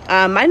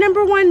 My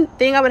number one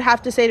thing I would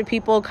have to say to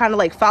people, kind of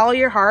like follow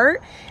your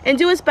heart and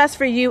do what's best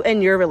for you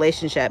and your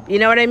relationship. You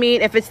know what I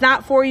mean? If it's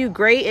not for you,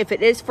 great. If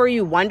it is for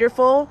you,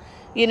 wonderful.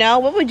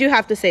 What would you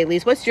have to say,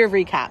 Lise? What's your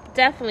recap?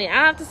 Definitely.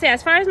 I have to say,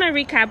 as far as my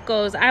recap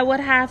goes, I would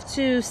have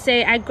to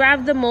say I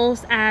grabbed the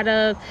most out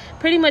of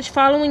pretty much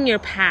following your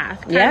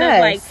path.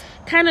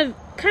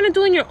 Kind of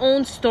doing your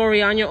own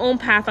story on your own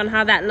path on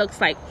how that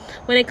looks like.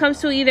 When it comes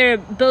to either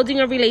building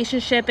a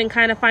relationship and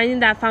kind of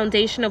finding that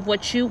foundation of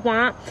what you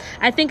want,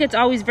 I think it's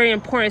always very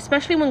important,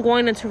 especially when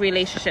going into a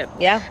relationship.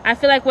 Yeah. I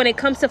feel like when it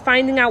comes to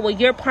finding out what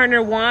your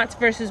partner wants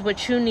versus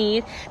what you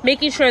need,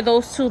 making sure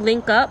those two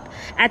link up,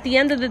 at the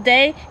end of the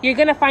day, you're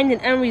going to find an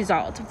end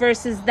result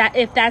versus that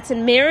if that's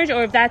in marriage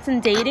or if that's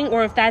in dating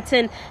or if that's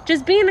in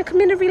just being in a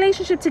committed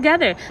relationship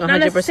together. 100%. Not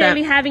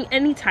necessarily having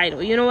any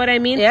title. You know what I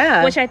mean?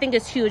 Yeah. Which I think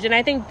is huge. And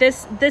I think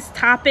this this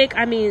topic,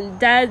 I mean,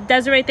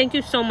 Desiree, thank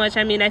you so much.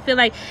 I mean, I feel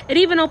like it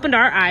even opened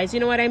our eyes, you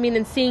know what I mean,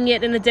 and seeing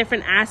it in a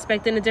different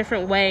aspect, in a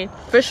different way.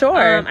 For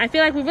sure. I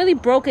feel like we really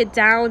broke it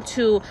down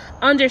to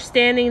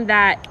understanding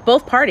that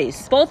both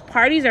parties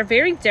are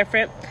very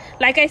different.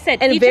 Like I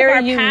said, and each very of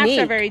our unique. paths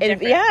are very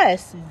different.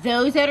 Yes.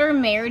 Those that are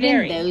married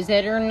and those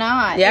that are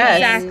not. Yes.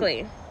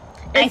 Exactly.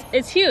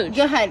 It's huge.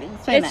 Go ahead.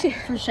 Explain that,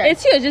 for sure.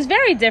 It's huge. It's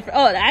very different.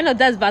 Oh, I know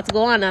Des about to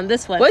go on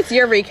this one. What's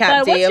your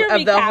recap, Dee,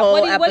 of the whole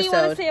episode? What do you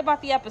want to say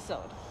about the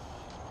episode?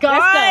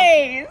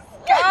 Guys.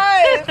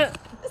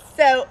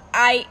 So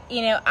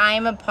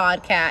I'm a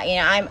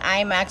podcast.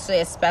 I'm actually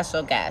a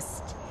special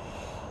guest.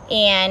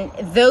 And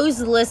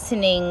those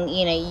listening,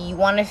 you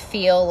want to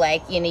feel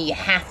like, you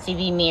have to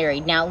be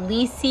married. Now,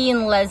 Lisi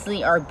and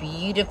Leslie are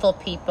beautiful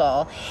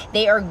people.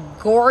 They are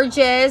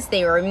gorgeous.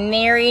 They are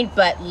married.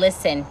 But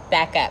listen,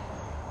 back up.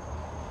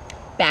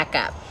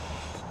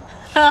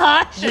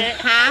 Oh, shit.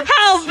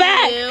 How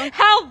back? You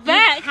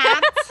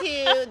have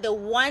to, the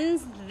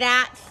ones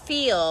that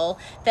feel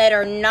that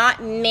are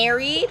not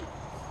married,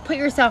 put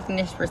yourself in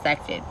this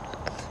perspective.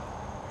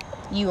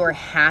 You are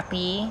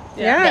happy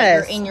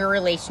that you're in your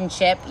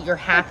relationship. You're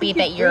happy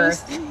that you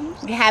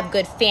have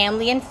good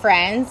family and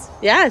friends.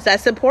 Yes,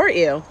 that support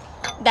you.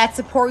 That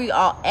support you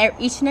all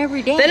each and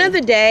every day. At the end of the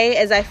day,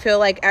 is I feel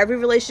like every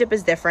relationship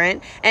is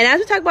different. And as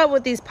we talk about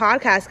with these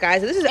podcasts,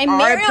 guys, this is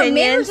our opinion.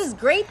 Marriage is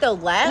great though,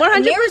 Les.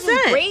 100%. Marriage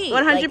is great.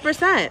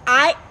 100%.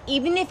 Like,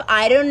 even if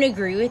I don't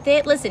agree with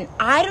it, listen,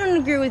 I don't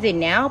agree with it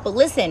now, but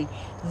listen,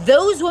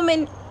 those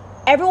women,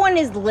 everyone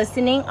is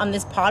listening on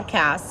this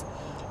podcast.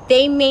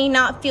 They may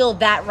not feel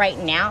that right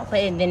now, but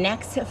in the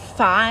next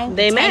 5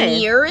 to 10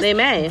 years, they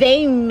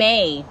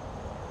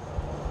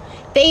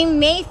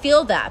may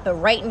feel that. But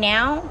right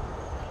now,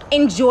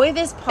 enjoy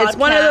this podcast. It's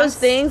one of those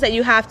things that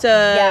you have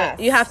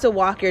to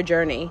walk your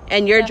journey,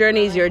 and your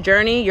journey is your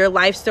journey. Your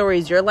life story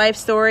is your life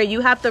story.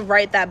 You have to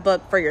write that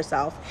book for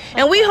yourself.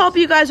 And we hope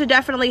you guys are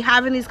definitely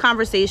having these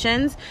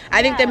conversations.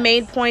 I think the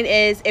main point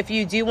is, if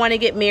you do want to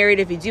get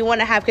married, if you do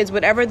want to have kids,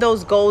 whatever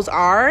those goals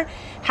are,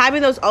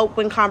 having those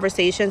open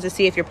conversations to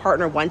see if your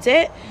partner wants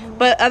it.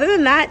 But other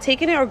than that,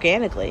 taking it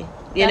organically.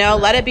 You know,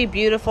 let it be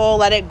beautiful.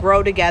 Let it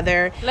grow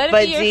together. Let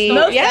it be your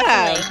story.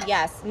 Definitely.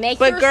 Yes. Make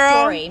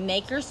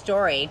your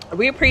story.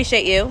 We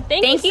appreciate you.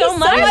 Thank you so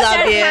much. We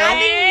love you.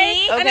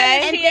 Okay. And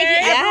thank you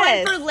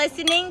everyone for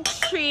listening.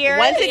 Cheers.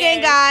 Once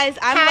again, guys,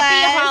 I'm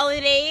Happy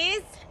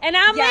holidays. And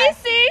I'm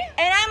Lacey.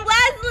 And I'm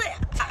Leslie.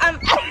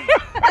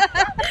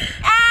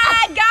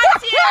 I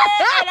got you.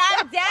 And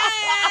I'm Des.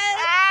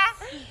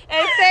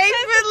 And thanks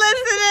for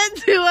listening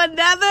to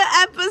another